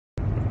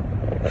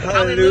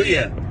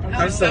Hallelujah.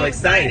 I'm so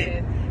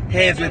excited.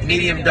 Hands with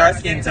medium dark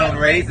skin tone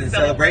raised in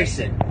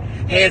celebration.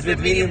 Hands with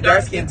medium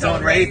dark skin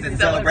tone raised in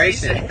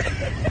celebration.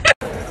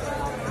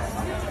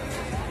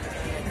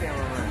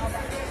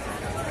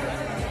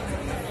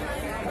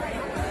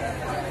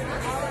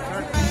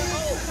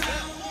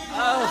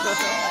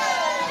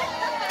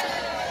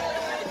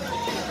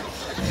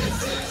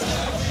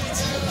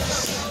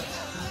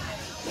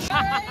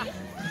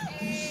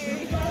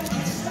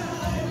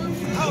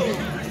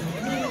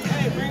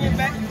 Hey, bring it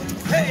back.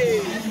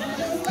 Hey!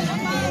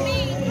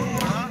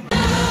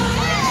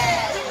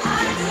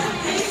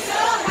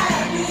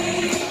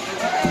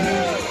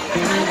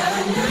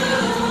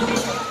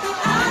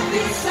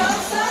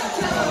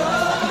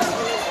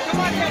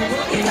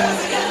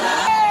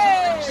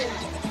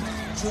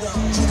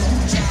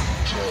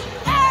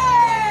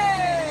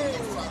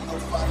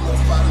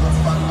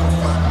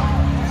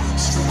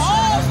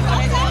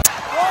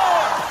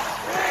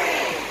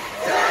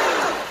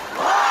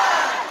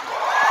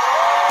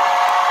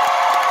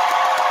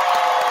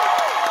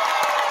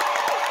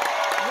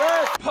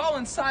 Paul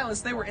and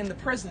Silas, they were in the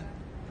prison.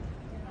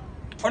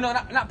 Or no,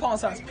 not Paul and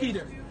Silas,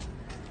 Peter.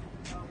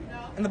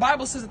 And the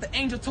Bible says that the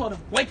angel told him,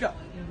 wake up.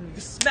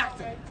 He smacked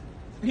him.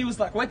 And he was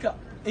like, wake up.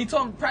 And he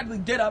told him to practically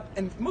get up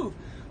and move.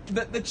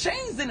 The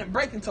chains didn't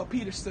break until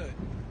Peter stood.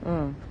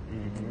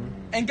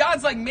 And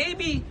God's like,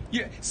 maybe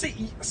you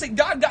see,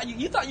 God got you.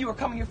 You thought you were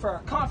coming here for a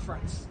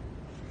conference.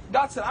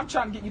 God said, I'm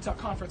trying to get you to a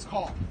conference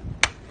call.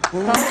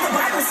 The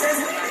Bible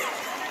says,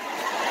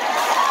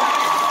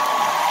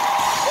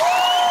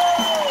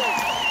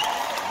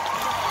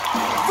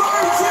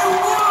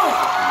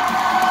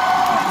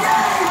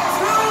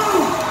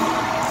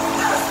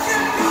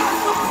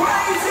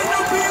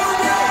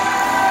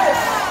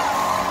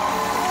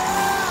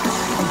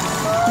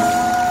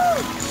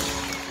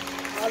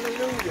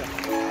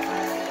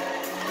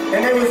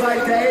 and it was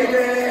like,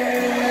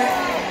 David.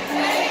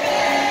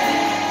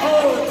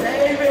 Oh,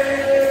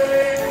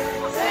 David.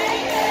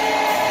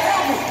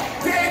 Help me.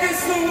 David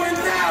Slew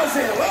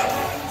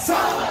 1000. So,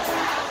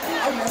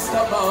 I messed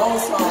up my own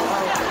song.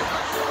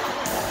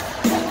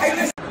 Hey,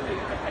 listen.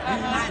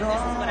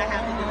 This is what I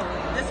have to do.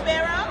 The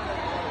sparrow?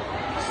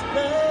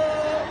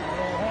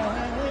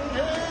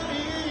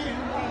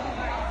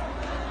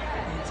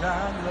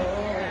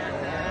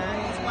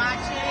 He's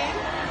watching.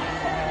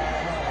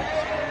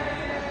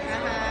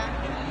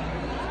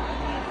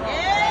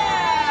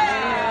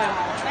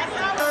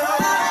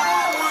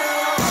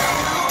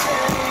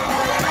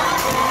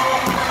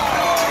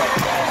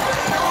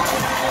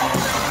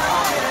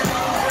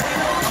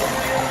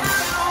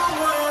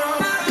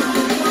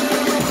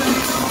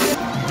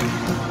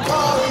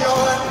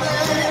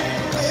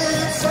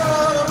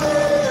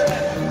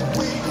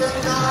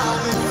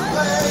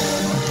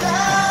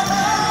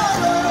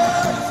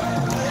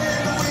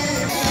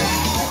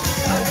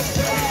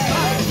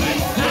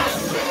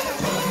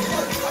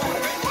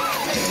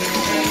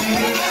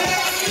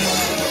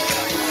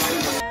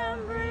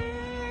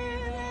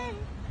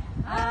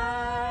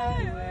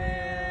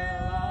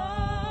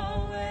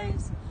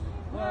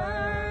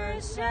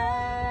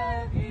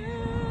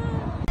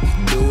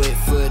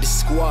 The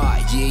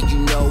squad, yeah, you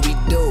know we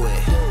do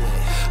it.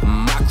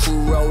 My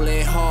crew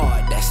rolling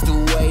hard, that's the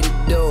way to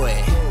do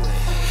it.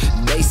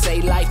 They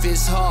say life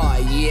is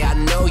hard, yeah, I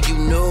know you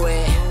knew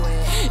it.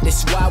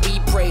 That's why we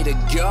pray to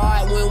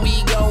God when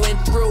we going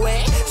through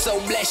it. So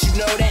blessed, you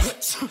know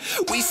that.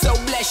 We so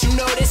blessed, you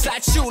know this. I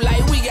chew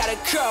like we got a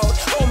code.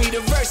 Homie, the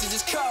verses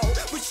is cold,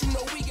 but you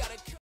know we got